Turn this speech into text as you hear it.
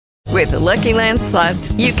With the Lucky Land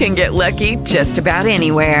Slots, you can get lucky just about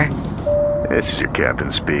anywhere. This is your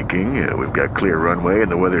captain speaking. We've got clear runway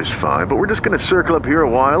and the weather's fine, but we're just going to circle up here a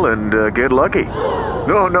while and get lucky.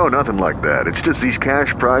 No, nothing like that. It's just these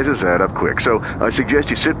cash prizes add up quick. So I suggest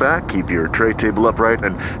you sit back, keep your tray table upright,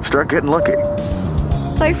 and start getting lucky.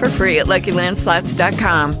 Play for free at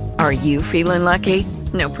LuckyLandSlots.com. Are you feeling lucky?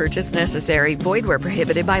 No purchase necessary. Void where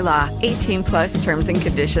prohibited by law. 18 plus terms and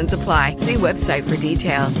conditions apply. See website for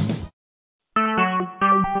details.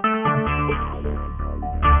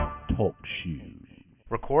 Talk shoes.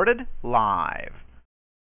 Recorded live.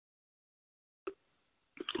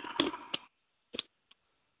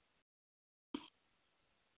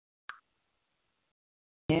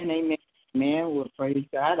 Amen. Amen. We'll praise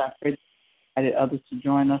God. I pray that others to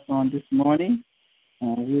join us on this morning.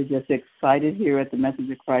 We're just excited here at the Message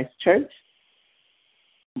of Christ Church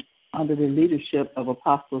under the leadership of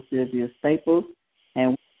Apostle Sylvia Staples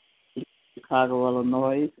and Chicago,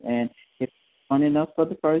 Illinois. And if you're joining us for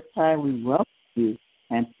the first time, we welcome you.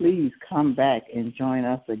 And please come back and join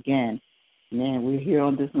us again. Man, we're here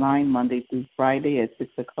on this line Monday through Friday at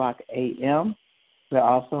 6 o'clock a.m. We're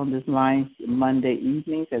also on this line Monday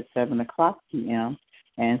evenings at 7 o'clock p.m.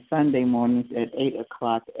 and Sunday mornings at 8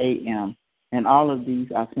 o'clock a.m. And all of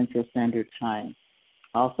these are Central Standard Time.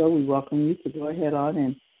 Also, we welcome you to go ahead on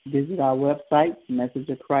and visit our website,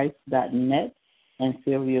 messageofchrist.net and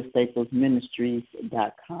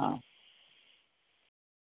SylviaStaplesMinistries.com.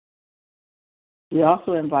 We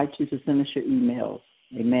also invite you to send us your emails.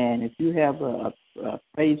 Amen. If you have a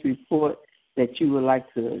praise report that you would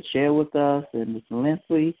like to share with us and it's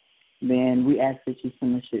lengthy, then we ask that you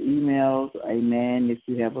send us your emails. Amen. If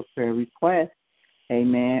you have a prayer request,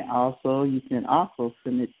 amen. Also, you can also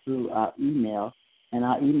send it through our email, and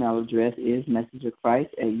our email address is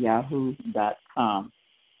messageofchrist@yahoo.com.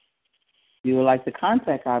 If you would like to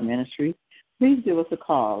contact our ministry, please give us a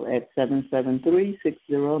call at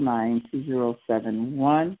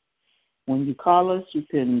 773-609-2071. When you call us, you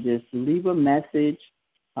can just leave a message.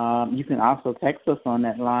 You can also text us on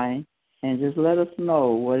that line and just let us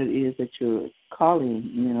know what it is that you're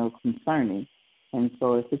calling, concerning. And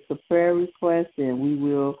so if it's a prayer request, then we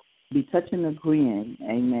will be touching and agreeing.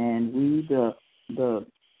 Amen. We, the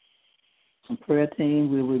prayer team,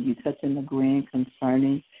 we will be touching and agreeing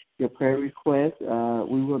concerning your prayer request.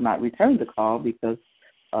 We will not return the call because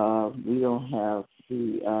we don't have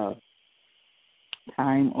the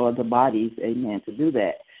time or the bodies, amen, to do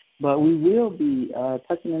that. But we will be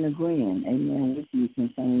touching and agreeing, amen, with you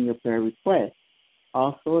concerning your prayer request.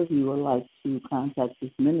 Also, if you would like to contact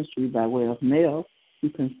this ministry by way of mail, you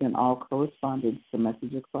can send all correspondence to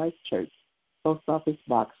Message of Christ Church, Post Office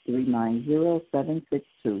Box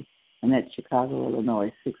 390762, and that's Chicago, Illinois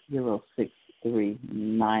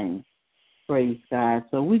 60639. Praise God.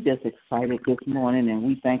 So we're just excited this morning, and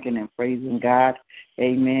we thanking and praising God,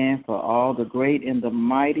 amen, for all the great and the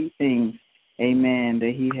mighty things, amen,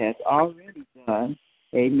 that he has already done,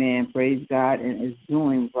 amen, praise God, and is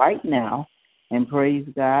doing right now, and praise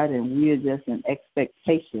God, and we are just in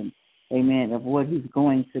expectation, amen, of what he's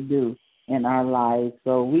going to do in our lives.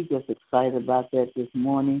 So we just excited about that this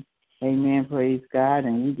morning, amen, praise God,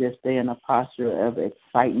 and we just stay in a posture of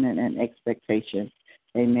excitement and expectation,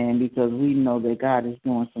 amen, because we know that God is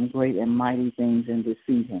doing some great and mighty things in this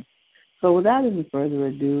season. So without any further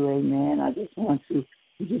ado, amen, we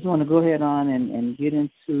just want to go ahead on and get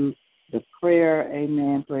into the prayer,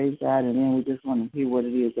 amen, praise God, and then we just want to hear what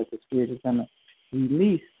it is that the Spirit is going to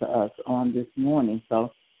release to us on this morning.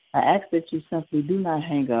 So I ask that you simply do not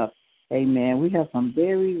hang up, amen. We have some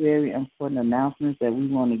very, very important announcements that we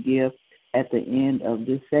want to give at the end of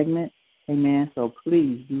this segment, amen, so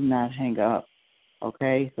please do not hang up,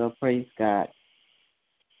 okay? So praise God.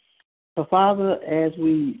 So, Father, as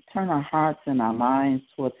we turn our hearts and our minds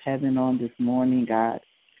towards heaven on this morning, God,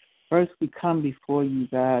 first we come before you,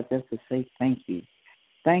 God, just to say thank you.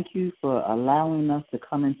 Thank you for allowing us to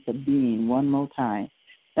come into being one more time.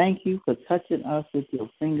 Thank you for touching us with your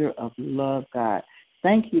finger of love, God.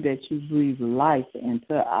 Thank you that you breathe life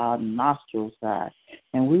into our nostrils, God.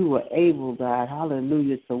 And we were able, God,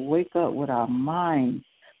 hallelujah, to wake up with our mind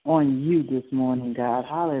on you this morning, God.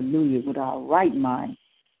 Hallelujah, with our right mind.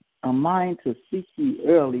 A mind to seek you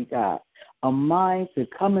early, God. A mind to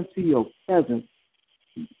come into your presence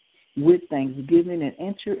with thanksgiving and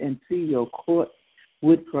enter into your court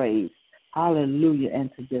with praise. Hallelujah.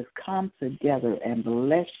 And to just come together and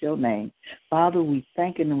bless your name. Father, we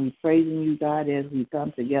thanking and we praising you, God, as we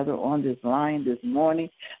come together on this line this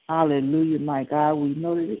morning. Hallelujah, my God. We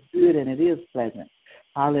know that it's good and it is pleasant.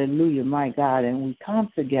 Hallelujah, my God. And we come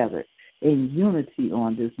together in unity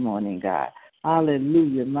on this morning, God.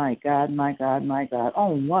 Hallelujah, my God, my God, my God.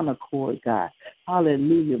 On one accord, God.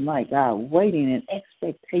 Hallelujah, my God. Waiting in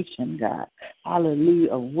expectation, God.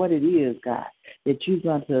 Hallelujah, of what it is, God, that you're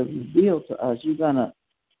going to reveal to us. You're going to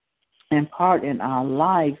impart in our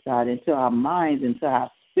lives, God, into our minds, into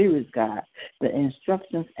our spirits, God, the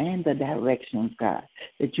instructions and the directions, God,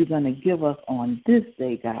 that you're going to give us on this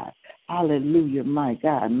day, God. Hallelujah, my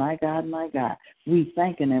God, my God, my God. We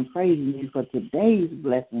thanking and praising you for today's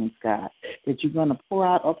blessings, God, that you're going to pour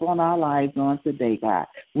out upon our lives on today, God.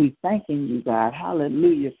 We thanking you, God,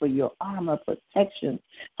 hallelujah, for your armor protection.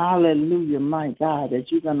 Hallelujah, my God,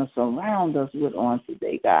 that you're going to surround us with on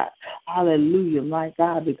today, God. Hallelujah, my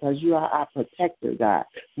God, because you are our protector, God.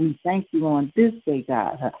 We thank you on this day,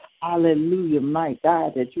 God. Hallelujah, my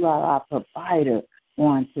God, that you are our provider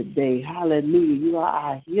on today. Hallelujah, you are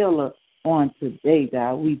our healer on today,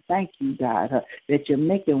 God. We thank you, God, that you're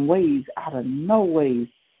making ways out of no ways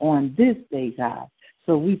on this day, God.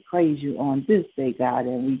 So we praise you on this day, God,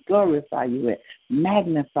 and we glorify you and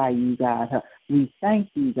magnify you, God. We thank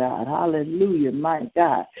you, God. Hallelujah, my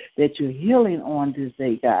God, that you're healing on this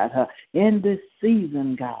day, God. In this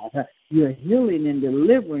season, God, you're healing and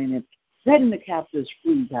delivering and setting the captives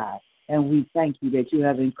free, God. And we thank you that you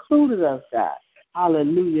have included us, God.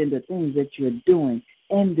 Hallelujah, in the things that you're doing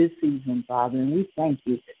in this season, Father, and we thank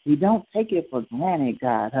you. We don't take it for granted,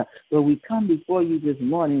 God, but we come before you this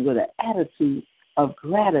morning with an attitude of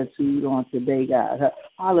gratitude on today, God.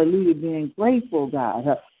 Hallelujah, being grateful, God,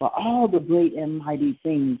 for all the great and mighty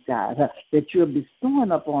things, God, that you're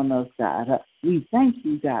bestowing upon us, God. We thank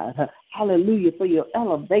you, God. Hallelujah, for your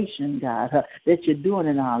elevation, God, that you're doing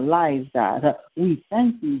in our lives, God. We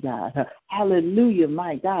thank you, God. Hallelujah,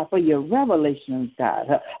 my God, for your revelations, God.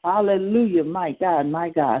 Hallelujah, my God, my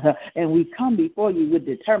God. And we come before you with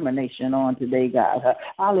determination on today, God.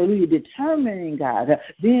 Hallelujah, determining, God,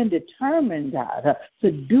 being determined, God,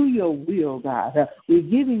 to do your will, God. We're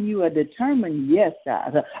giving you a determined yes,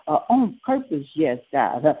 God, on purpose, yes,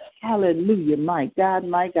 God. Hallelujah, my God,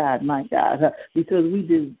 my God, my God, because we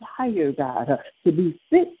desire, God, to be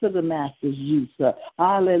fit for the Master's use.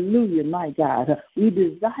 Hallelujah, my God. We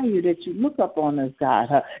desire that you look upon us, God,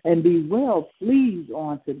 and be well pleased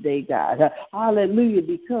on today, God. Hallelujah,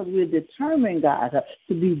 because we're determined, God,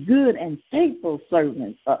 to be good and faithful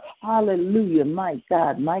servants. Hallelujah, my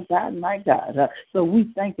God, my God, my God. So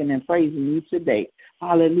we thanking and praising you today.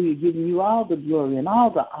 Hallelujah, giving you all the glory and all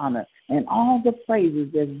the honor and all the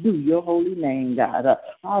praises that do your holy name, God.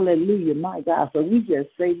 Hallelujah, my God. So we just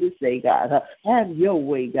say this day, God, have your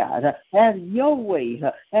way, God. Have your way.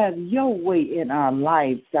 Have your way in our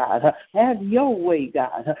lives, God. Have your way,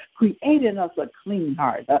 God. Create in us a clean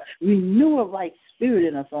heart. Renew a right spirit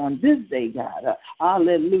in us on this day, God.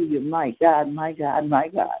 Hallelujah, my God, my God, my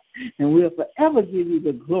God. And we'll forever give you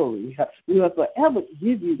the glory. We'll forever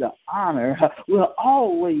give you the honor. We'll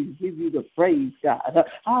always give you the praise, God.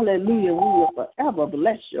 Hallelujah. We will forever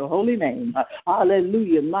bless your holy name.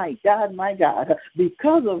 Hallelujah, my God, my God.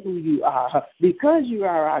 Because of who you are, because you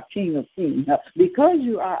are our King of Kings, because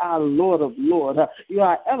you are our Lord of Lords, you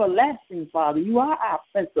are everlasting Father. You are our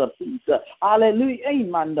Prince of Peace. Hallelujah.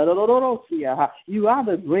 You are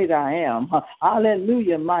the great I am.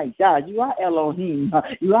 Hallelujah, my God. You are Elohim.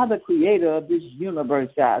 You are the creator of this universe,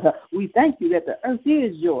 God. We thank you that the earth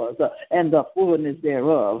is yours and the fullness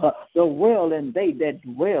thereof, the world and they that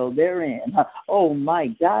dwell therein. Oh, my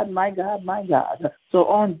God, my God, my God. So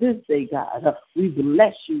on this day, God, we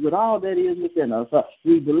bless you with all that is within us.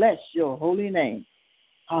 We bless your holy name.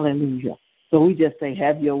 Hallelujah. So we just say,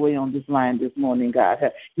 have your way on this line this morning, God.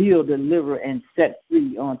 Heal, deliver, and set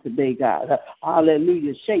free on today, God.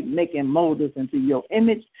 Hallelujah. Shape, make, and mold us into your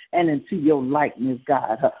image and into your likeness,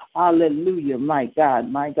 God. Hallelujah, my God,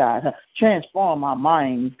 my God. Transform our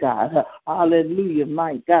minds, God. Hallelujah,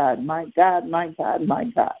 my God, my God, my God, my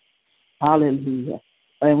God. Hallelujah.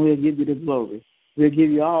 And we'll give you the glory. We'll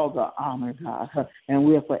give you all the honor, God, and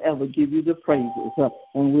we'll forever give you the praises,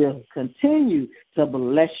 and we'll continue to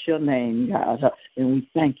bless your name, God, and we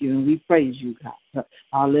thank you and we praise you, God.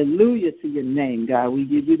 Hallelujah to your name, God. We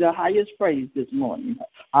give you the highest praise this morning.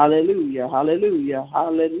 Hallelujah, hallelujah,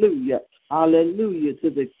 hallelujah. Hallelujah to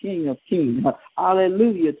the King of Kings.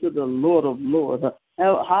 Hallelujah to the Lord of Lords.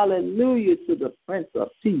 Hallelujah to the Prince of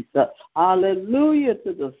Peace. Hallelujah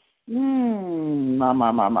to the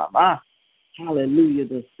Hallelujah,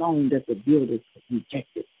 the song that the builders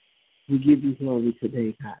rejected. We give you glory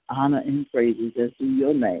today, God. Honor and praises as to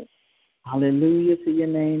your name. Hallelujah to your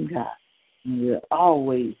name, God. And we'll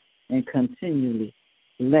always and continually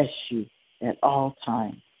bless you at all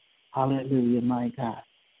times. Hallelujah, my God.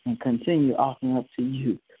 And continue offering up to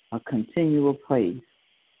you a continual praise.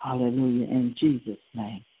 Hallelujah. In Jesus'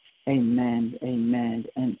 name. Amen, amen,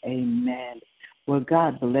 and amen. Well,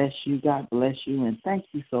 God bless you. God bless you. And thank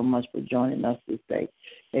you so much for joining us this day.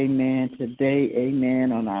 Amen. Today,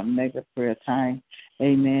 amen, on our mega prayer time.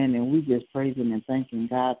 Amen. And we just praising and thanking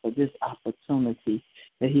God for this opportunity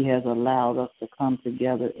that He has allowed us to come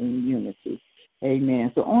together in unity.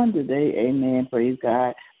 Amen. So on today, amen, praise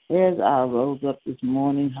God. As I rose up this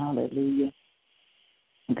morning, hallelujah,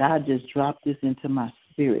 God just dropped this into my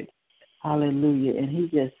spirit. Hallelujah. And He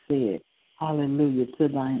just said, hallelujah, to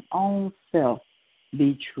thine own self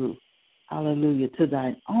be true. Hallelujah, to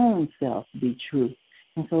thine own self be true.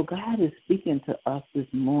 And so God is speaking to us this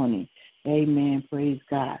morning. Amen, praise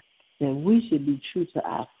God, that we should be true to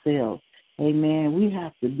ourselves. Amen. We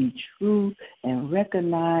have to be true and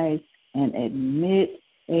recognize and admit,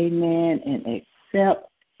 amen, and accept,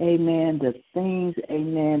 amen, the things,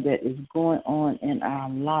 amen, that is going on in our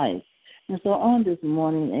life. And so on this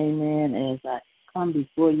morning, amen, as I come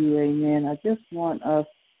before you, amen, I just want us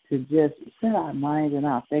to just set our minds and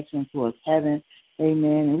our affection towards heaven,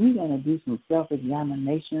 amen, and we're going to do some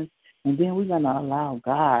self-examination, and then we're going to allow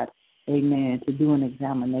God, amen, to do an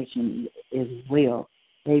examination as well,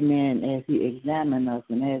 amen, as He examines us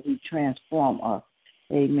and as He transforms us,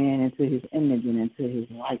 amen, into His image and into His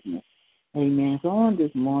likeness. Amen. So on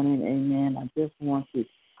this morning, amen, I just want to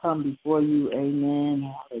come before you, amen,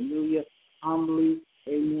 hallelujah, humbly,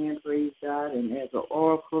 amen, praise God, and as an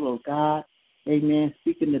oracle of God, amen,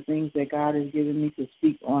 speaking the things that God has given me to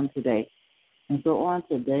speak on today. And so on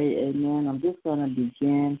today, amen, I'm just going to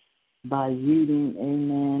begin by reading,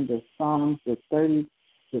 amen, the Psalms, the 32nd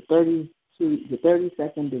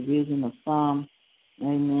division of Psalms,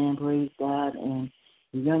 amen, praise God, and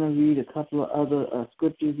we're going to read a couple of other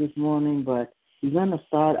scriptures this morning, but we're going to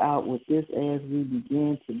start out with this as we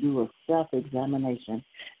begin to do a self-examination.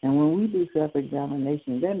 And when we do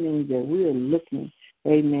self-examination, that means that we are looking,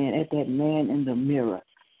 amen, at that man in the mirror.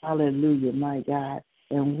 Hallelujah, my God.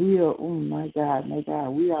 And we are, oh, my God,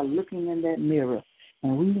 we are looking in that mirror.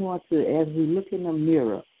 And we want to, as we look in the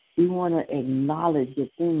mirror, we want to acknowledge the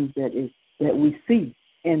things that we see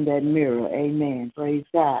in that mirror. Amen. Praise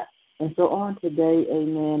God. And so on today,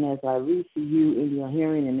 amen, as I read to you in your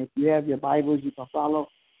hearing, and if you have your Bibles, you can follow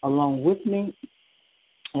along with me.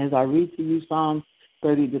 As I read to you Psalms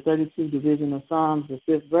 30, the 32nd division of Psalms, the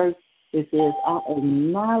 5th verse, it says, I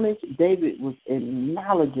acknowledge, David was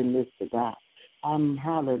acknowledging this to God.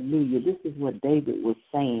 Hallelujah. This is what David was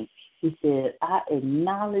saying. He said, I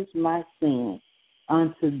acknowledge my sin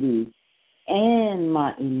unto thee, and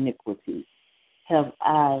my iniquity have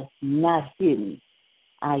I not hidden.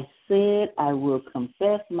 I said, I will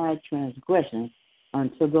confess my transgressions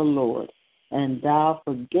unto the Lord, and thou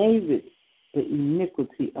forgavest the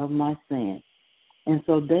iniquity of my sin. And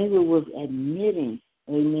so David was admitting,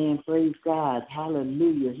 amen, praise God,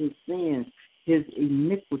 hallelujah, his sins, his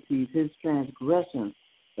iniquities, his transgressions,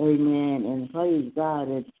 amen, and praise God.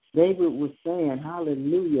 And David was saying,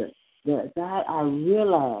 hallelujah, that God, I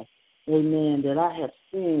realize, amen, that I have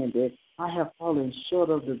sinned, that I have fallen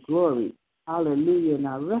short of the glory. Hallelujah. And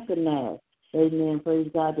I recognize, amen, praise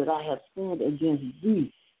God, that I have sinned against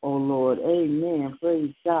thee, O Lord. Amen.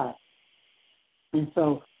 Praise God. And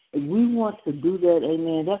so if we want to do that,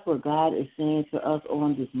 amen, that's what God is saying to us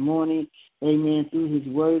on this morning, amen, through His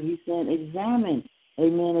word. He's saying, examine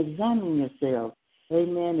yourself,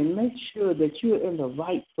 amen, and make sure that you're in the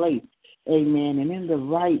right place, amen, and in the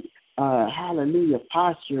right, hallelujah,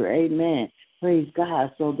 posture, amen, praise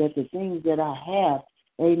God, so that the things that I have,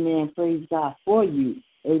 amen, praise God, for you,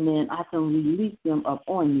 amen, I can release them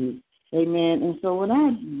upon you, amen. And so when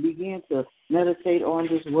I began to meditate on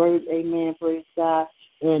this word, amen, praise God,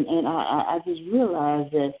 and I just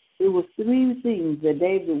realized that it was three things that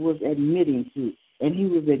David was admitting to, and he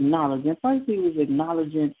was acknowledging. First, he was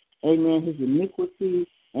acknowledging, amen, his iniquity,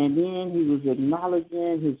 and then he was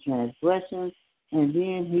acknowledging his transgressions, and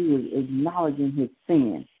then he was acknowledging his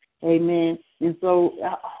sin. Amen. And so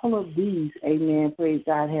all of these, amen, praise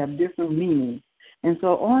God, have different meanings. And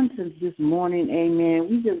so on to this morning, amen,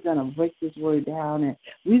 we're just going to break this word down, and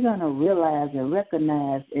we're going to realize and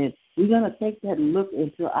recognize, and we're going to take that look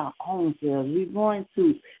into our own selves. We're going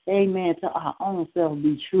to, amen, to our own self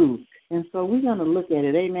be true. And so we're going to look at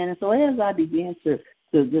it, amen. And so as I begin to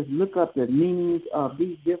just look up the meanings of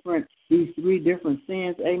these three different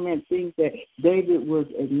sins, amen, things that David was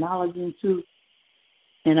acknowledging to,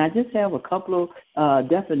 and I just have a couple of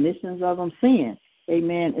definitions of them. Sin,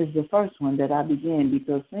 amen, is the first one that I begin,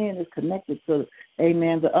 because sin is connected to,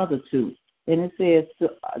 amen, the other two. And it says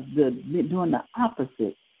doing the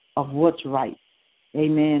opposite of what's right.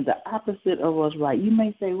 Amen, the opposite of what's right. You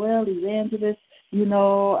may say, well, evangelist,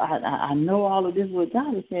 I know all of this. What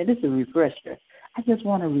God is saying, this is a refresher. I just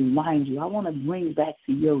want to remind you. I want to bring back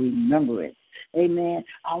to your remembrance. Amen.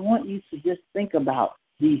 I want you to just think about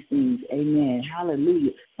these things. Amen.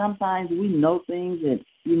 Hallelujah. Sometimes we know things and,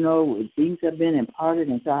 things have been imparted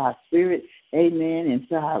into our spirit. Amen.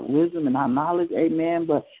 Into our wisdom and our knowledge. Amen.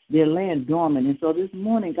 But they're laying dormant. And so this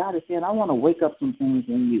morning, God is saying, I want to wake up some things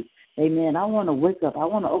in you. Amen. I want to wake up. I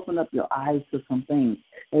want to open up your eyes to some things.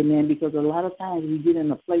 Amen. Because a lot of times we get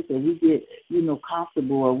in a place that we get,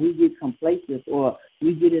 comfortable, or we get complacent, or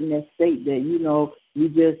we get in that state that, we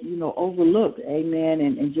just, overlook. Amen.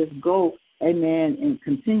 And just go, amen, and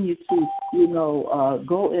continue to,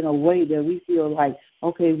 go in a way that we feel like,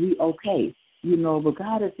 okay, we okay. But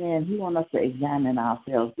God is saying He wants us to examine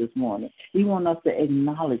ourselves this morning. He wants us to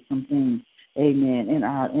acknowledge some things, amen, in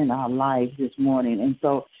our lives this morning. And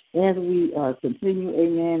so as we continue,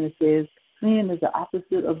 amen, it says sin is the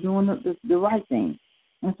opposite of doing the right thing.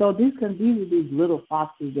 And so these are these little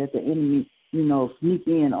foxes that the enemy, sneak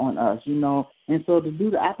in on us, And so to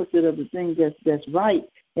do the opposite of the thing that's right,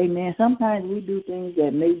 amen, sometimes we do things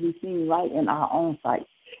that maybe seem right in our own sight.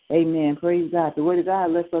 Amen. Praise God. The Word of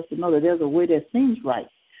God lets us to know that there's a way that seems right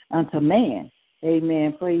unto man.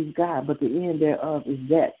 Amen. Praise God. But the end thereof is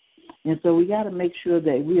death. And so we got to make sure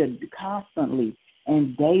that we are constantly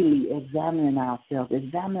and daily examining ourselves,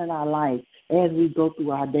 examining our life as we go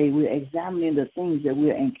through our day. We're examining the things that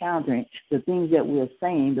we're encountering, the things that we're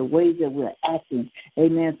saying, the ways that we're acting.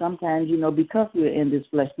 Amen. Sometimes, because we're in this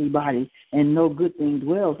fleshly body and no good thing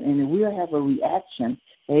dwells in it, we'll have a reaction,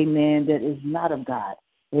 amen, that is not of God.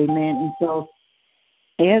 Amen. And so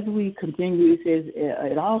as we continue,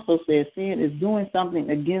 it also says sin is doing something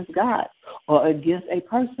against God or against a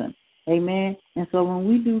person. Amen. And so when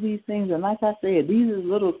we do these things, and like I said, these are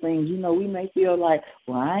little things, we may feel like,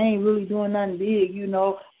 well, I ain't really doing nothing big,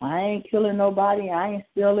 I ain't killing nobody, I ain't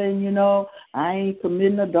stealing, I ain't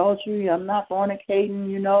committing adultery, I'm not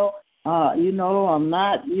fornicating, I'm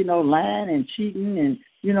not, lying and cheating and,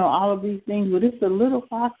 all of these things. But it's the little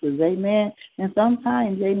foxes, amen. And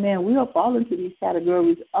sometimes, amen, we'll fall into these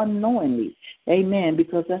categories unknowingly, amen,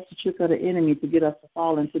 because that's the trick of the enemy, to get us to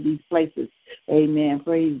fall into these places, amen.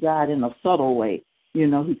 Praise God, in a subtle way.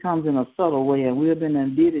 He comes in a subtle way, and we've been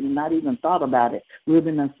and did it and not even thought about it. We've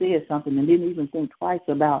been and said something and didn't even think twice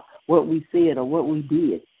about what we said or what we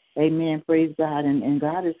did. Amen. Praise God. And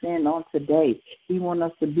God is saying on today, He wants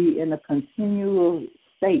us to be in a continual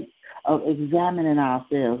state of examining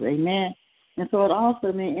ourselves. Amen. And so it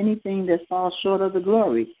also means anything that falls short of the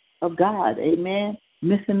glory of God. Amen.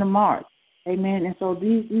 Missing the mark. Amen. And so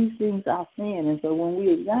these things are sin. And so when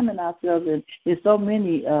we examine ourselves, and there's so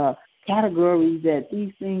many categories that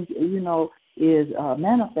these things, is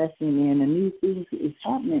manifesting in, and these things is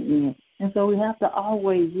happening in. And so we have to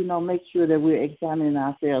always, make sure that we're examining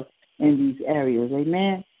ourselves in these areas.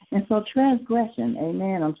 Amen. And so transgression,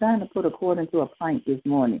 amen. I'm trying to put according to a pint this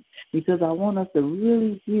morning, because I want us to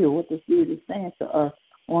really hear what the Spirit is saying to us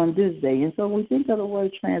on this day. And so when we think of the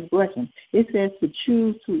word transgression, it says to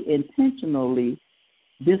choose to intentionally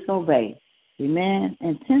disobey. Amen.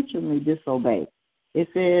 Intentionally disobey. It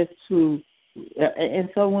says to, and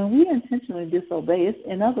so when we intentionally disobey, it's,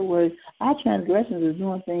 in other words, our transgressions is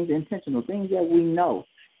doing things intentional, things that we know,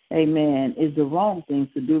 amen, is the wrong thing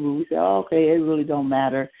to do. But we say, oh, okay, it really don't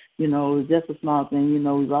matter. It's just a small thing.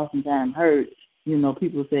 We've oftentimes heard,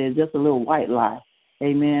 people say it's just a little white lie.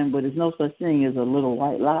 Amen. But there's no such thing as a little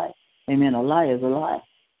white lie. Amen. A lie is a lie.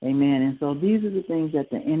 Amen. And so these are the things that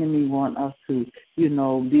the enemy want us to,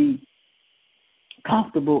 be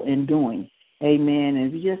comfortable in doing. Amen.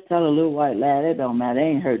 And if you just tell a little white lie, that don't matter. It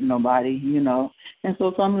ain't hurting nobody, And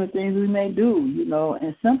so some of the things we may do,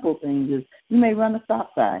 and simple things is you may run a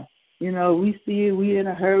stop sign. We see it, we in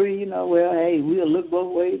a hurry, well, hey, we'll look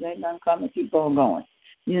both ways, ain't nothing coming, keep on going.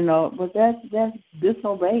 But that's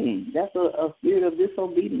disobeying. That's a spirit of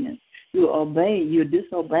disobedience. You're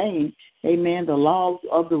disobeying, amen, the laws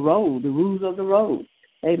of the road, the rules of the road,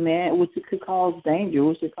 amen, which could cause danger,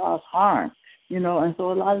 which could cause harm. And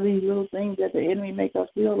so a lot of these little things that the enemy make us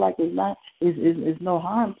feel like is no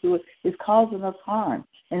harm to it, is causing us harm,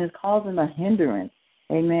 and it's causing a hindrance.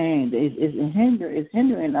 Amen. It's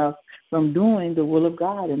hindering us from doing the will of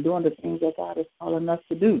God and doing the things that God is calling us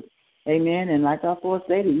to do. Amen. And like I first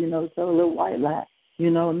stated, tell a little white lie.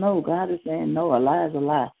 No, God is saying no, a lie is a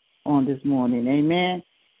lie on this morning. Amen.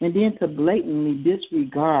 And then to blatantly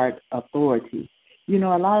disregard authority. A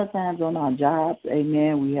lot of times on our jobs,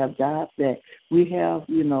 amen, we have jobs that we have,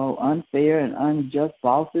 unfair and unjust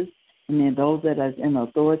bosses, and then those that are in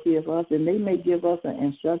authority of us, and they may give us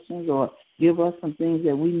instructions or give us some things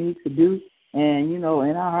that we need to do, And, in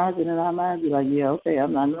our hearts and in our minds, be like, yeah, okay,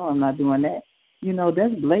 I'm not doing that.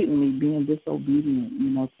 That's blatantly being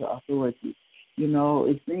disobedient, to authority.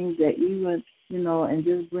 It's things that even, and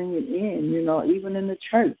just bring it in, even in the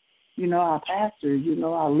church, our pastors,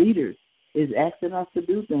 our leaders is asking us to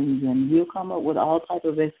do things, and we'll come up with all type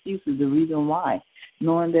of excuses, the reason why,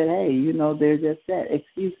 knowing that, hey, they're just that,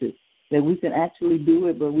 excuses, that we can actually do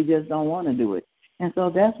it, but we just don't want to do it. And so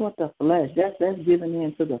that's what the flesh, that's giving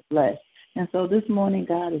in to the flesh. And so this morning,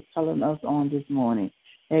 God is telling us on this morning,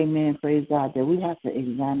 amen, praise God, that we have to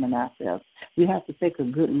examine ourselves. We have to take a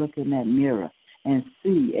good look in that mirror and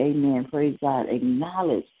see, amen, praise God,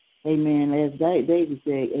 acknowledge, amen, as David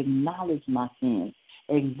said, acknowledge my sins,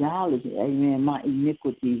 acknowledge, amen, my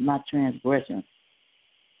iniquities, my transgressions.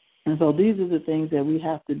 And so these are the things that we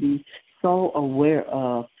have to be so aware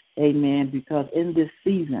of, amen, because in this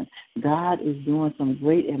season, God is doing some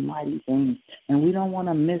great and mighty things, and we don't want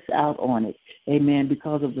to miss out on it, amen,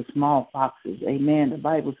 because of the small foxes, amen. The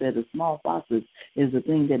Bible says the small foxes is the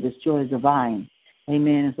thing that destroys the vine,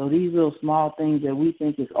 amen. And so these little small things that we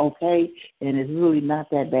think is okay and it's really not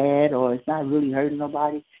that bad or it's not really hurting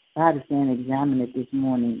nobody, God is saying examine it this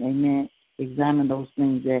morning, amen. Examine those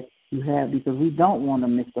things that you have, because we don't want to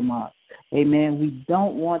miss the mark, amen. We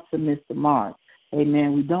don't want to miss the mark.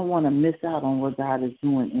 Amen. We don't want to miss out on what God is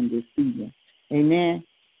doing in this season. Amen.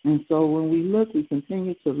 And so when we look, we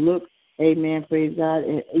continue to look, amen, praise God,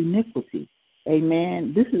 at iniquity.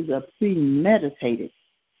 Amen. This is a premeditated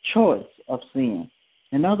choice of sin.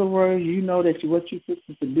 In other words, you know that what you're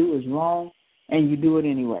supposed to do is wrong, and you do it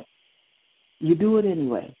anyway. You do it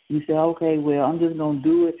anyway. You say, okay, well, I'm just going to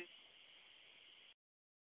do it.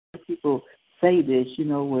 People say this,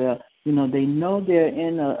 they know they're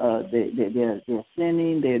in they're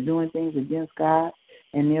sinning, they're doing things against God,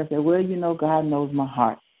 and they'll say, well, God knows my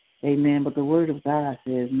heart, amen. But the Word of God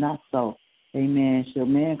says, not so, amen. Shall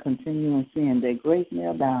man continue in sin, that grace may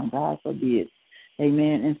abound, God forbid,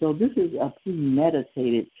 amen. And so this is a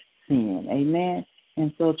premeditated sin, amen.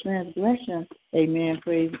 And so transgression, amen,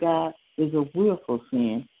 praise God, is a willful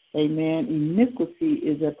sin. Amen. Iniquity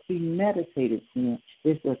is a premeditated sin.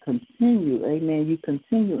 It's a continue. Amen. You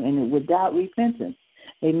continue in it without repentance.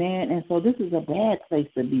 Amen. And so this is a bad place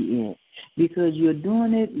to be in, because you're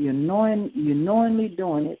doing it, you're knowingly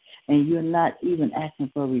doing it, and you're not even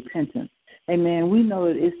asking for repentance. Amen. We know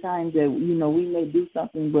that it's times that, we may do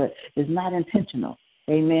something, but it's not intentional.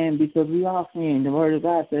 Amen. Because we all sin. The Word of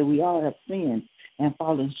God says we all have sinned and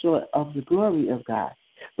fallen short of the glory of God.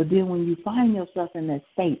 But then when you find yourself in that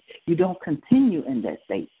state, you don't continue in that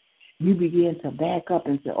state. You begin to back up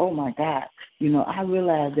and say, oh, my God, I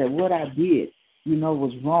realize that what I did,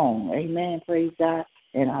 was wrong. Amen, praise God.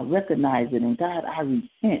 And I recognize it. And, God, I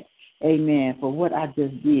repent, amen, for what I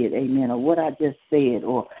just did, amen, or what I just said,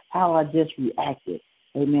 or how I just reacted.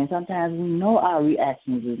 Amen. Sometimes we know our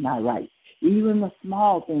reactions is not right. Even the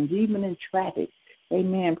small things, even in traffic,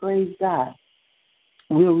 amen, praise God,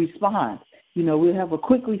 we'll respond. We'll have a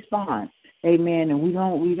quick response, amen, and we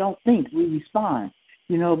don't think, we respond,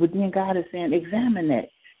 but then God is saying, examine that,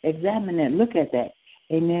 look at that,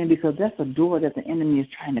 amen, because that's a door that the enemy is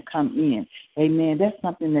trying to come in, amen. That's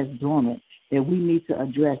something that's dormant that we need to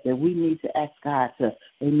address, that we need to ask God to,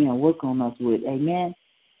 amen, work on us with, amen.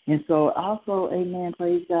 And so also, amen,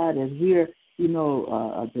 praise God, as we're,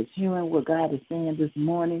 just hearing what God is saying this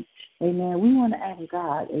morning, amen, we want to ask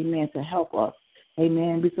God, amen, to help us.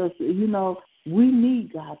 Amen, because, we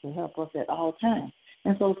need God to help us at all times.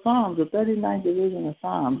 And so Psalms, the 39th division of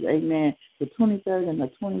Psalms, amen, the 23rd and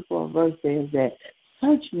the 24th verse says that,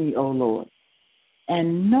 search me, O Lord,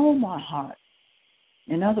 and know my heart.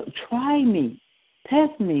 Try me,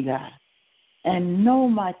 test me, God, and know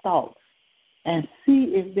my thoughts, and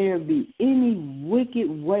see if there be any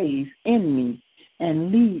wicked ways in me,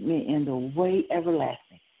 and lead me in the way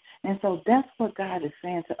everlasting. And so that's what God is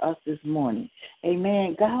saying to us this morning.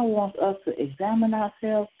 Amen. God wants us to examine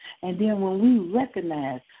ourselves, and then when we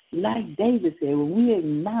recognize, like David said, when we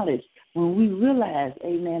acknowledge, when we realize,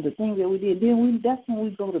 amen, the things that we did, then that's when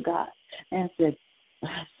we go to God and say,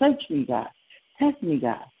 search me, God. Test me,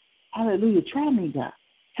 God. Hallelujah. Try me, God.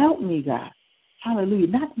 Help me, God. Hallelujah.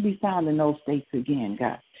 Not to be found in those states again,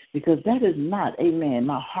 God, because that is not, amen,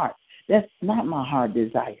 my heart. That's not my heart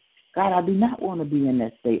desire. God, I do not want to be in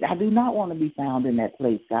that state. I do not want to be found in that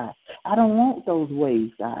place, God. I don't want those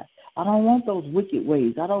ways, God. I don't want those wicked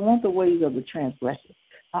ways. I don't want the ways of the transgressor.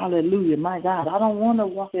 Hallelujah, my God. I don't want to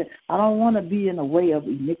walk in. I don't want to be in the way of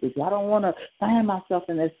iniquity. I don't want to find myself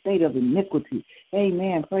in that state of iniquity.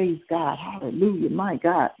 Amen. Praise God. Hallelujah, my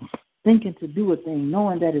God. Thinking to do a thing,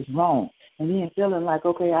 knowing that it's wrong, and then feeling like,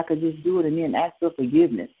 okay, I could just do it and then ask for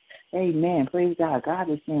forgiveness. Amen. Praise God. God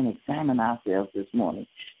is saying examine ourselves this morning.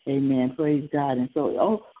 Amen. Praise God. And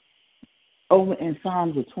so, over in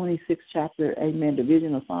Psalms, the 26th chapter, amen,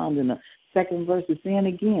 division of Psalms, in the second verse is saying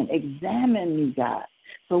again, examine me, God.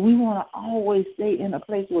 So we want to always stay in a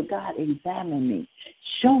place where God examine me.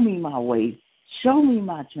 Show me my ways. Show me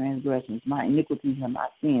my transgressions, my iniquities, and my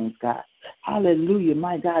sins, God. Hallelujah,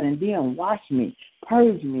 my God. And then wash me,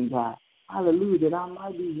 purge me, God. Hallelujah, that I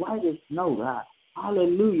might be white as snow, God.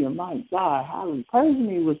 Hallelujah, my God. Hallelujah. Purge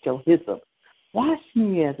me with your hyssop. Wash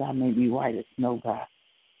me as I may be white as snow, God.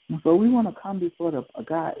 And so we want to come before the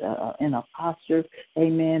God in a posture,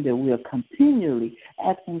 amen, that we are continually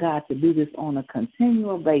asking God to do this on a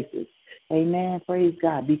continual basis. Amen. Praise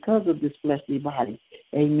God. Because of this fleshly body,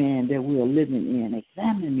 amen, that we are living in.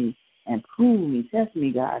 Examine me and prove me. Test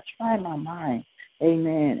me, God. Try my mind,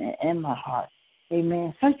 amen, and my heart.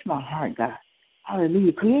 Amen. Search my heart, God.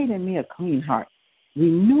 Hallelujah. Create in me a clean heart.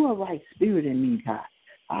 Renew a right spirit in me, God.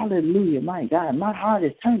 Hallelujah, my God. My heart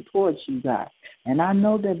is turned towards you, God. And I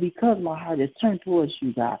know that because my heart is turned towards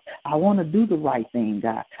you, God, I want to do the right thing,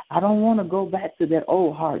 God. I don't want to go back to that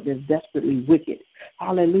old heart that's desperately wicked.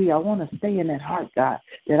 Hallelujah. I want to stay in that heart, God,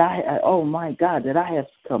 that that I have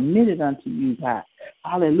committed unto you, God.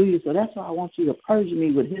 Hallelujah. So that's why I want you to purge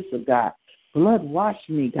me with hyssop, God. Blood wash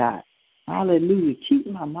me, God. Hallelujah. Keep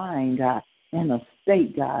my mind, God, in a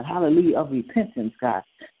state, God, hallelujah, of repentance, God.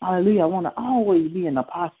 Hallelujah. I want to always be in a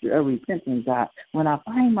posture of repentance, God. When I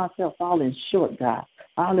find myself falling short, God,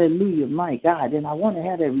 hallelujah, my God, then I want to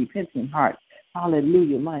have that repentant heart.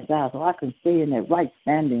 Hallelujah, my God, so I can stay in that right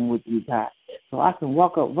standing with you, God. So I can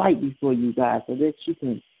walk up right before you, God, so that you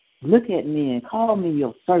can look at me and call me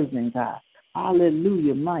your servant, God.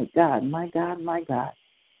 Hallelujah, my God, my God, my God.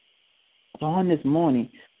 So on this morning,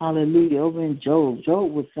 hallelujah, over in Job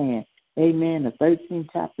was saying, amen, the 13th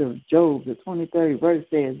chapter of Job, the 23rd verse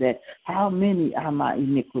says that how many are my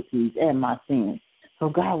iniquities and my sins? So,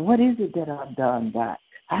 God, what is it that I've done, God?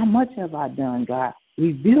 How much have I done, God?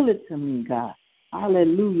 Reveal it to me, God.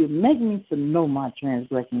 Hallelujah. Make me to know my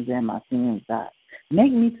transgressions and my sins, God.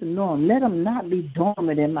 Make me to know them. Let them not be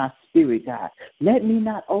dormant in my spirit, God. Let me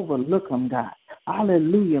not overlook them, God.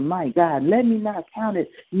 Hallelujah, my God. Let me not count it,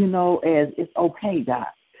 as it's okay, God.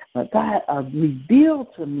 But God, reveal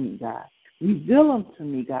to me, God. Reveal them to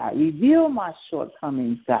me, God. Reveal my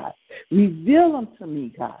shortcomings, God. Reveal them to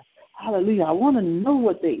me, God. Hallelujah. I want to know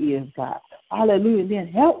what there is, God. Hallelujah. And then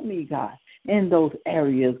help me, God, in those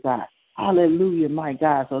areas, God. Hallelujah, my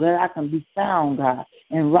God, so that I can be found, God,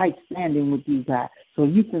 in right standing with you, God. So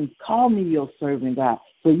you can call me your servant, God.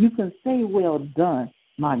 So you can say, well done,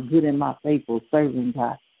 my good and my faithful servant,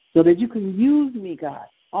 God. So that you can use me, God,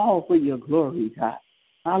 all for your glory, God.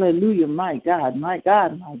 Hallelujah, my God, my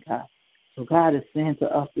God, my God. So God is saying to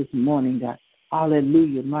us this morning, God,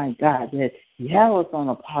 hallelujah, my God, that you have us on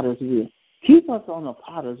a potter's wheel. Keep us on a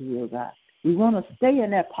potter's wheel, God. We want to stay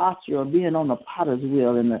in that posture of being on the potter's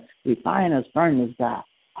wheel in the refiner's furnace, God.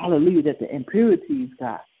 Hallelujah, that the impurities,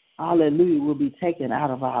 God, hallelujah, will be taken out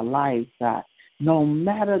of our lives, God. No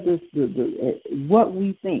matter what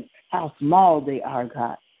we think, how small they are,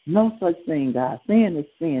 God. No such thing, God. Sin is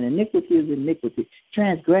sin. Iniquity is iniquity.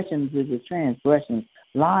 Transgressions is transgressions.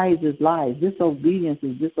 Lies is lies. Disobedience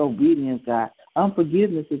is disobedience, God.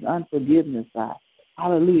 Unforgiveness is unforgiveness, God.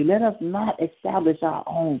 Hallelujah. Let us not establish our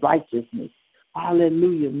own righteousness.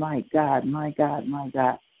 Hallelujah, my God, my God, my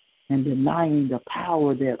God. And denying the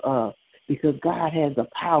power thereof. Because God has the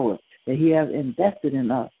power that he has invested in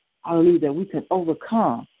us. Hallelujah, that we can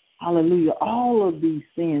overcome. Hallelujah, all of these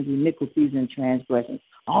sins, iniquities, and transgressions.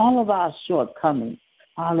 All of our shortcomings.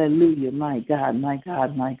 Hallelujah, my God, my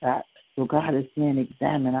God, my God. So God is saying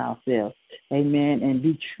examine ourselves. Amen. And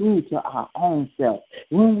be true to our own self.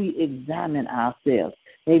 When we examine ourselves,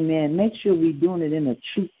 amen, make sure we're doing it in a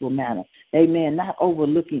truthful manner. Amen. Not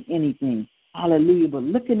overlooking anything. Hallelujah. But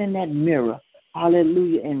looking in that mirror.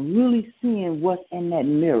 Hallelujah. And really seeing what's in that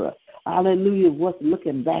mirror. Hallelujah. What's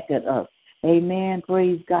looking back at us. Amen.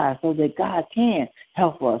 Praise God. So that God can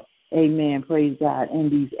help us. Amen. Praise God in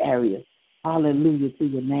these areas. Hallelujah to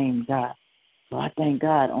your name, God. So I thank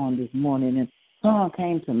God on this morning. And song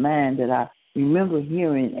came to mind that I remember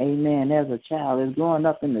hearing, amen, as a child, as growing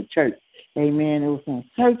up in the church. Amen. It was saying,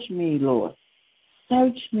 search me, Lord.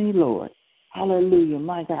 Search me, Lord. Hallelujah.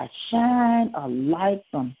 My God, shine a light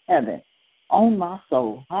from heaven on my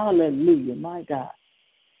soul. Hallelujah, my God.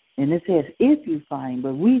 And it says, if you find,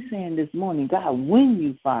 but we saying this morning, God, when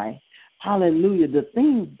you find, hallelujah, the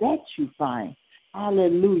things that you find,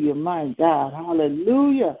 hallelujah, my God,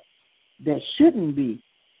 hallelujah, that shouldn't be.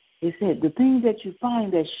 It said the things that you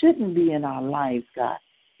find that shouldn't be in our lives, God,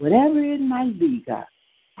 whatever it might be, God,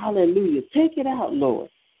 Hallelujah. Take it out, Lord.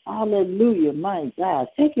 Hallelujah, my God.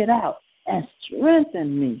 Take it out and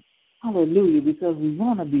strengthen me. Hallelujah, because we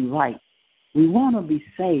want to be right. We want to be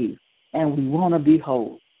saved, and we want to be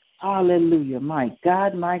whole. Hallelujah, my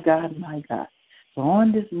God, my God, my God. So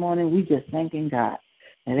on this morning, we just thanking God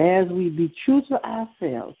that as we be true to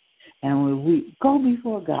ourselves and when we go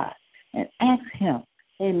before God and ask Him,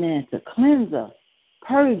 amen, to cleanse us,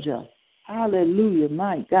 purge us, hallelujah,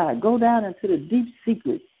 my God, go down into the deep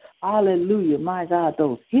secrets, hallelujah, my God,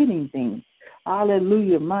 those hidden things,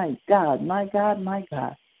 hallelujah, my God, my God, my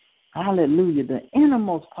God, hallelujah, the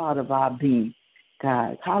innermost part of our being,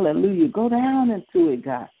 God, hallelujah, go down into it,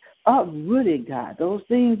 God, uproot it, God, those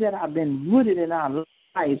things that have been rooted in our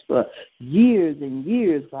lives for years and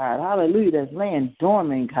years, God, hallelujah, that's laying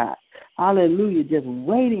dormant, God, hallelujah, just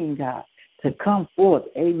waiting, God, to come forth,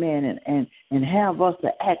 amen, and have us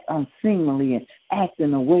to act unseemly and act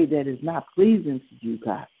in a way that is not pleasing to you,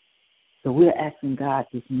 God. So we're asking God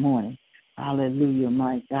this morning, hallelujah,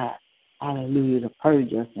 my God, hallelujah, to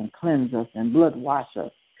purge us and cleanse us and blood wash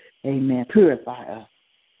us, amen, purify us,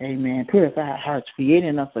 amen, purify our hearts,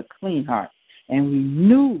 creating us a clean heart, and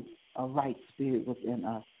renew a right spirit within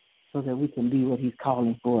us so that we can be what He's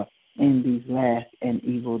calling for in these last and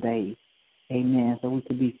evil days, amen, so we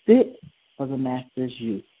can be fit for the Master's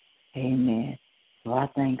use, amen. So I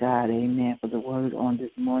thank God, amen, for the word on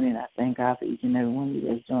this morning. I thank God for each and every one of you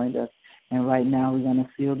that's joined us. And right now we're going to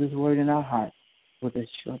seal this word in our hearts with a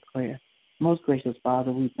short prayer. Most gracious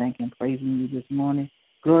Father, we thank and praising you this morning,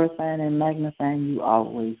 glorifying and magnifying you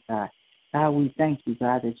always, God. God, we thank you,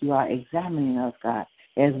 God, that you are examining us, God,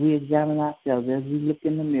 as we examine ourselves, as we look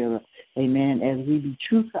in the mirror, amen, as we be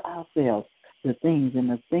true to ourselves, the things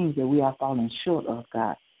that we are falling short of,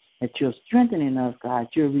 God, that you're strengthening us, God,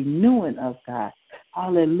 you're renewing us, God.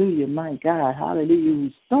 Hallelujah, my God. Hallelujah,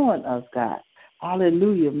 restoring us, God.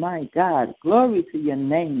 Hallelujah, my God. Glory to your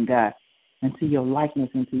name, God, and to your likeness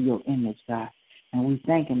and to your image, God. And we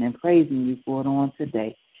thanking and praising you for it on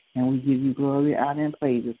today. And we give you glory, honor, and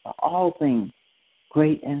praises for all things,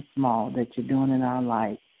 great and small, that you're doing in our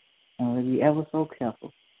lives. And we'll be ever so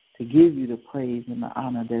careful to give you the praise and the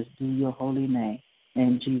honor that's due your holy name.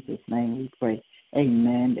 In Jesus' name we pray.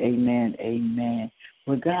 Amen, amen, amen.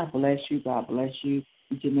 Well, God bless you. God bless you.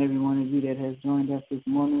 Each and every one of you that has joined us this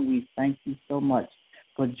morning, we thank you so much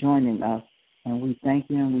for joining us. And we thank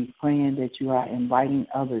you and we praying that you are inviting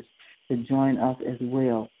others to join us as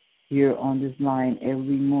well here on this line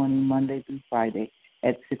every morning, Monday through Friday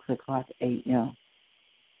at 6 o'clock a.m.,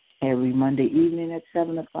 every Monday evening at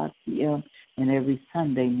 7 o'clock p.m., and every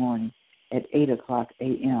Sunday morning at 8 o'clock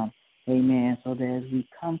a.m. Amen. So that as we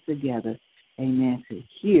come together, amen, to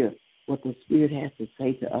hear what the Spirit has to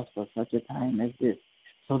say to us for such a time as this,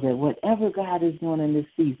 so that whatever God is doing in this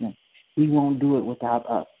season, He won't do it without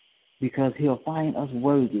us, because He'll find us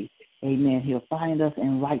worthy. Amen. He'll find us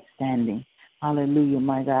in right standing. Hallelujah,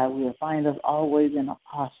 my God. He'll find us always in a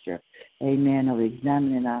posture, amen, of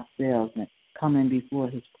examining ourselves and coming before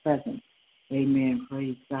His presence. Amen.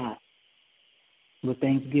 Praise God. With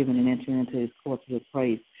thanksgiving and entering into His courts with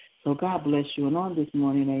praise. So God bless you. And on this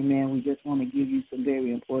morning, amen, we just want to give you some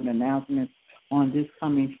very important announcements on this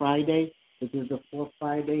coming Friday. This is the fourth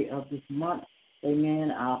Friday of this month.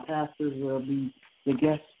 Amen. Our pastors will be the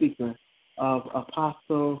guest speaker of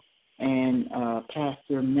Apostle and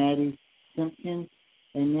Pastor Maddie Simpkins.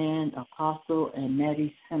 Amen. Apostle and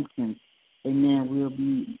Maddie Simpkins. Amen. Will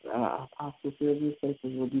be Apostle Sylvia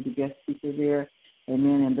Staples will be the guest speaker there.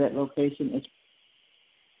 Amen. And that location is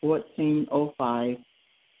 1405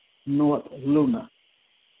 North Luna.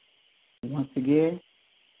 Once again,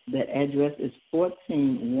 that address is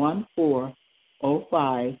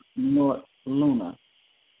 1405 North Luna.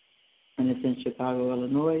 And it's in Chicago,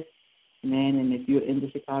 Illinois. Man, and if you're in the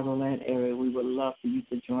Chicagoland area, we would love for you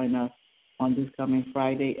to join us on this coming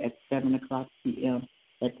Friday at 7 o'clock p.m.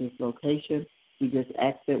 at this location. We just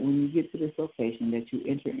ask that when you get to this location that you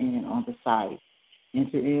enter in on the side.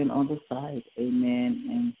 Enter in on the side, amen,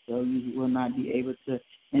 and so you will not be able to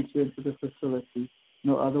enter into the facility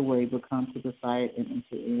no other way but come to the side and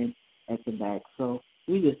enter in at the back. So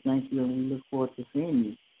we just thank you and we look forward to seeing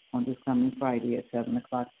you on this coming Friday at 7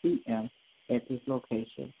 o'clock p.m. at this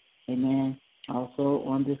location. Amen. Also,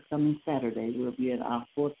 on this coming Saturday, we'll be at our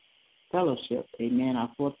fourth fellowship. Amen. Our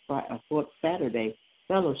fourth Saturday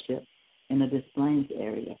fellowship in the Des Plaines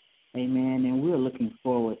area. Amen. And we're looking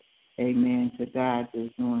forward, amen, to God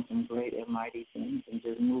just doing some great and mighty things and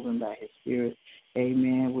just moving by His Spirit.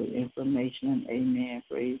 Amen. With information. Amen.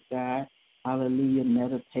 Praise God. Hallelujah.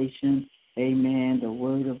 Meditation. Amen. The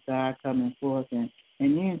Word of God coming forth and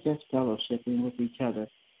then just fellowshipping with each other.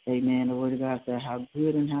 Amen. The Word of God said how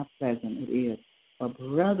good and how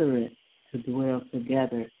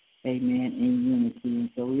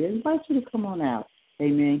invite you to come on out.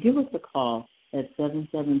 Amen. Give us a call at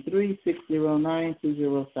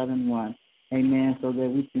 773-609-2071. Amen. So that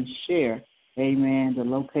we can share, amen, the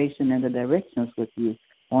location and the directions with you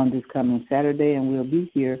on this coming Saturday. And we'll be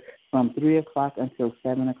here from 3 o'clock until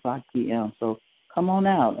 7 o'clock p.m. So come on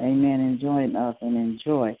out, amen, and join us and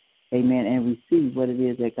enjoy, amen, and receive what it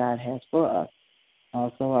is that God has for us.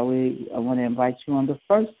 Also, I want to invite you on the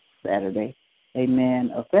first Saturday,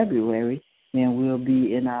 amen, of February, and we'll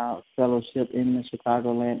be in our fellowship in the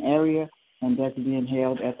Chicagoland area, and that's being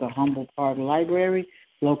held at the Humboldt Park Library,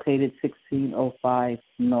 located 1605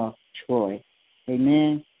 North Troy.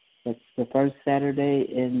 Amen. That's the first Saturday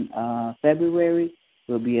in February.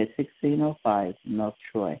 We'll be at 1605 North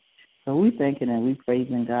Troy. So we thanking and we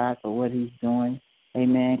praising God for what he's doing.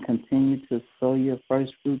 Amen. Continue to sow your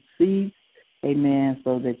first fruit seeds. Amen.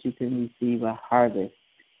 So that you can receive a harvest.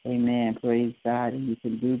 Amen. Praise God. And you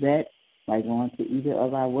can do that by going to either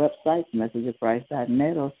of our websites,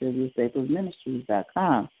 messageofchrist.net or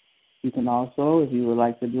SylviaStaplesMinistries.com. You can also, if you would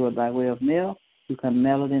like to do it by way of mail, you can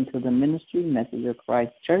mail it into the ministry, Message of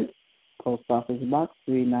Christ Church, Post Office Box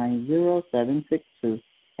 390762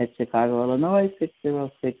 at Chicago, Illinois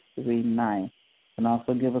 60639. You can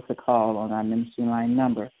also give us a call on our ministry line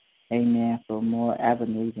number, amen, for more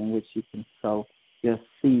avenues in which you can sow your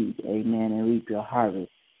seed, amen, and reap your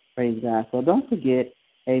harvest. Praise God. So don't forget,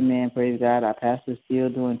 amen, praise God, our pastor is still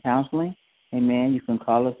doing counseling. Amen. You can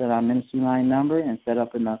call us at our ministry line number and set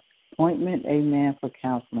up an appointment, amen, for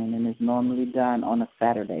counseling, and it's normally done on a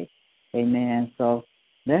Saturday. Amen. So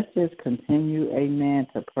let's just continue, amen,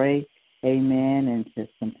 to pray, amen, and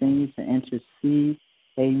just continue to intercede,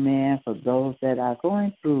 amen, for those that are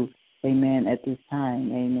going through, amen, at this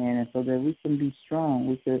time, amen, and so that we can be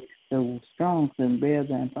strong. The strong can bear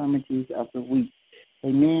the infirmities of the weak.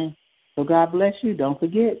 Amen. So God bless you. Don't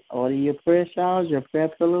forget, order your prayer shawls, your prayer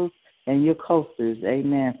pillows, and your coasters,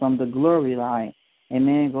 amen, from the Glory Line.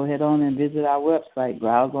 Amen. Go ahead on and visit our website,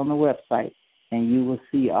 browse on the website, and you will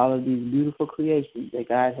see all of these beautiful creations that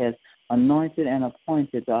God has anointed and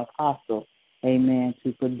appointed the apostle, amen,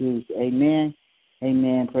 to produce. Amen.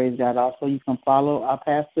 Amen. Praise God. Also, you can follow our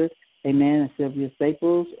pastor, amen, Sylvia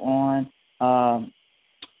Staples on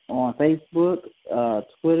Facebook,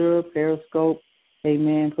 Twitter, Periscope.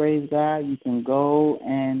 Amen. Praise God. You can go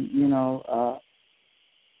and,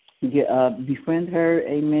 befriend her,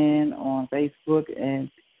 amen, on Facebook,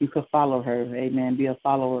 and you can follow her, amen, be a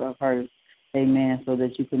follower of hers, amen, so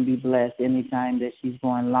that you can be blessed anytime that she's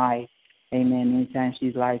going live, amen, anytime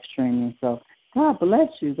she's live streaming. So God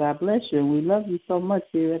bless you, and we love you so much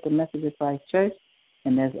here at the Message of Christ Church,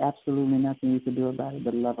 and there's absolutely nothing you can do about it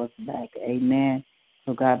but love us back, amen.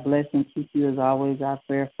 So God bless and keep you. As always, our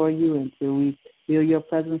prayer for you until we feel your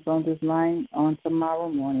presence on this line on tomorrow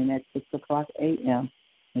morning at 6 o'clock a.m.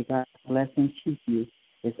 May God bless and keep you.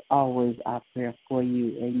 It's always our prayer for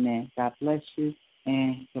you. Amen. God bless you,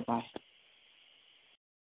 and goodbye.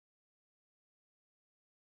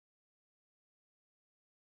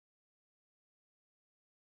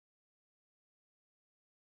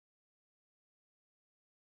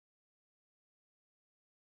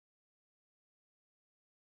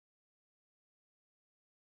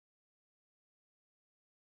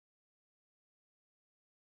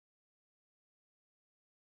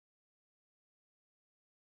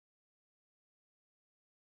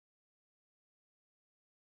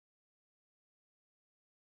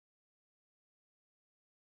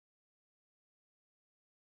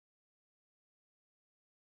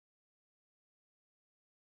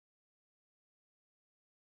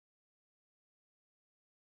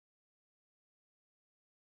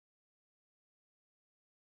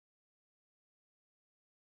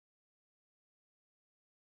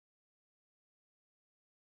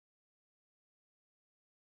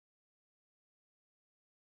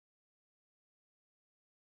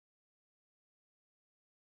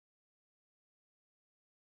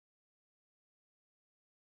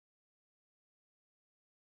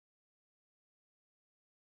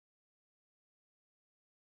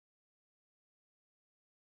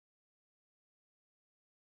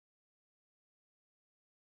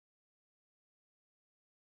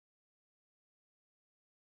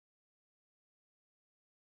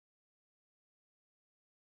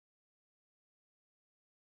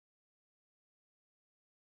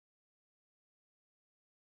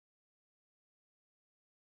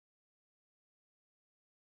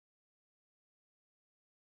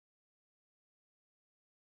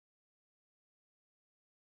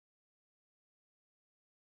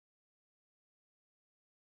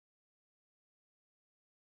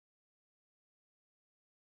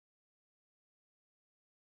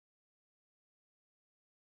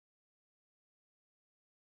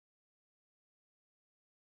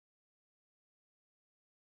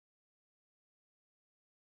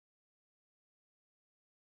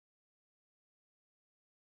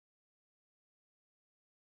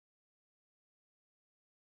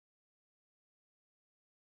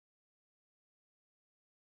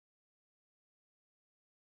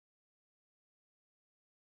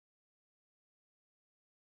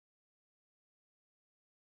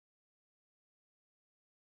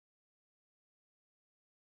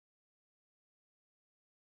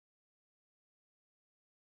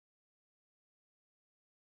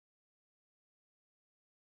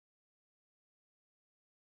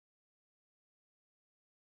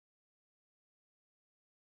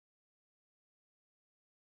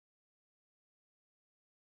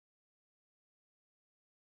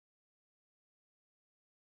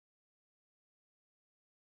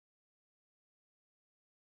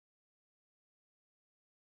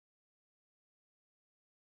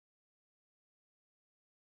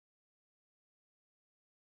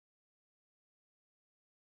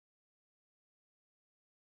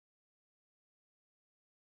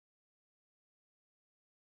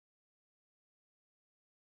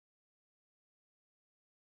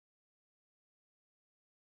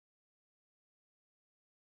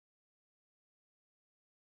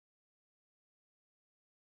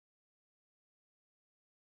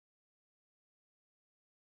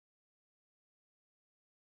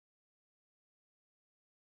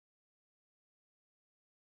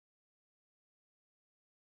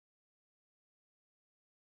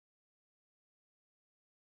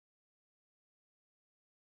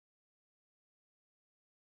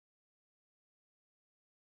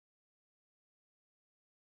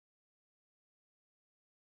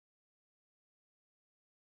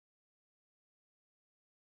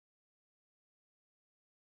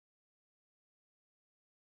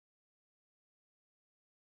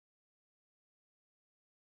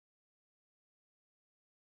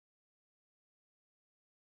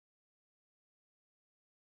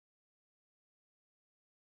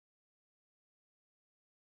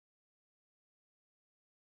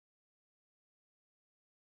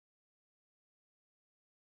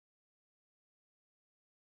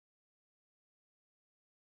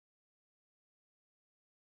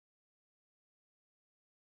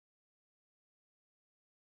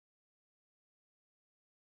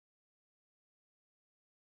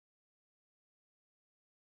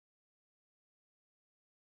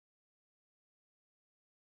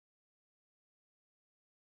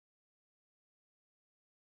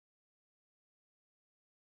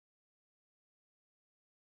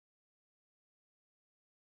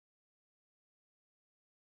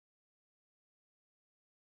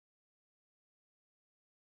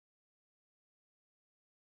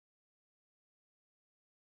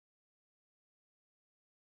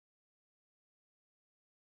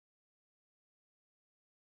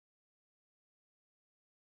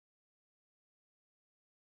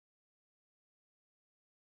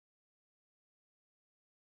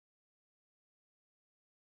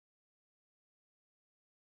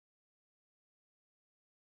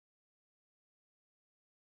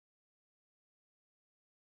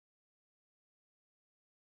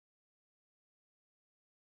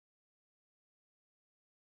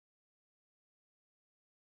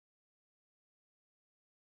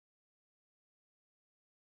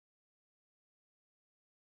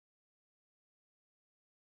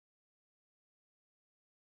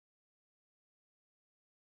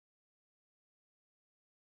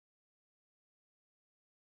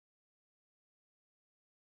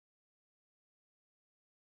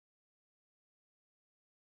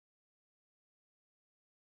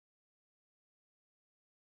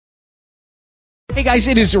 Hey guys,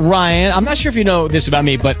 it is Ryan. I'm not sure if you know this about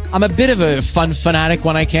me, but I'm a bit of a fun fanatic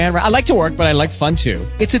when I can. I like to work, but I like fun too.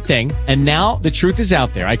 It's a thing. And now the truth is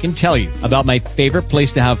out there. I can tell you about my favorite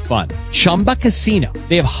place to have fun. Chumba Casino.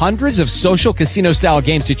 They have hundreds of social casino style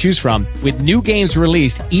games to choose from with new games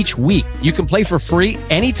released each week. You can play for free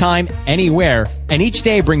anytime, anywhere. And each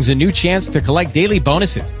day brings a new chance to collect daily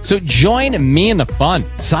bonuses. So join me in the fun.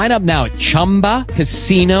 Sign up now at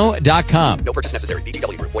ChumbaCasino.com. No purchase necessary.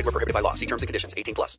 VGW Group. Void where prohibited by law. See terms and conditions. 18+.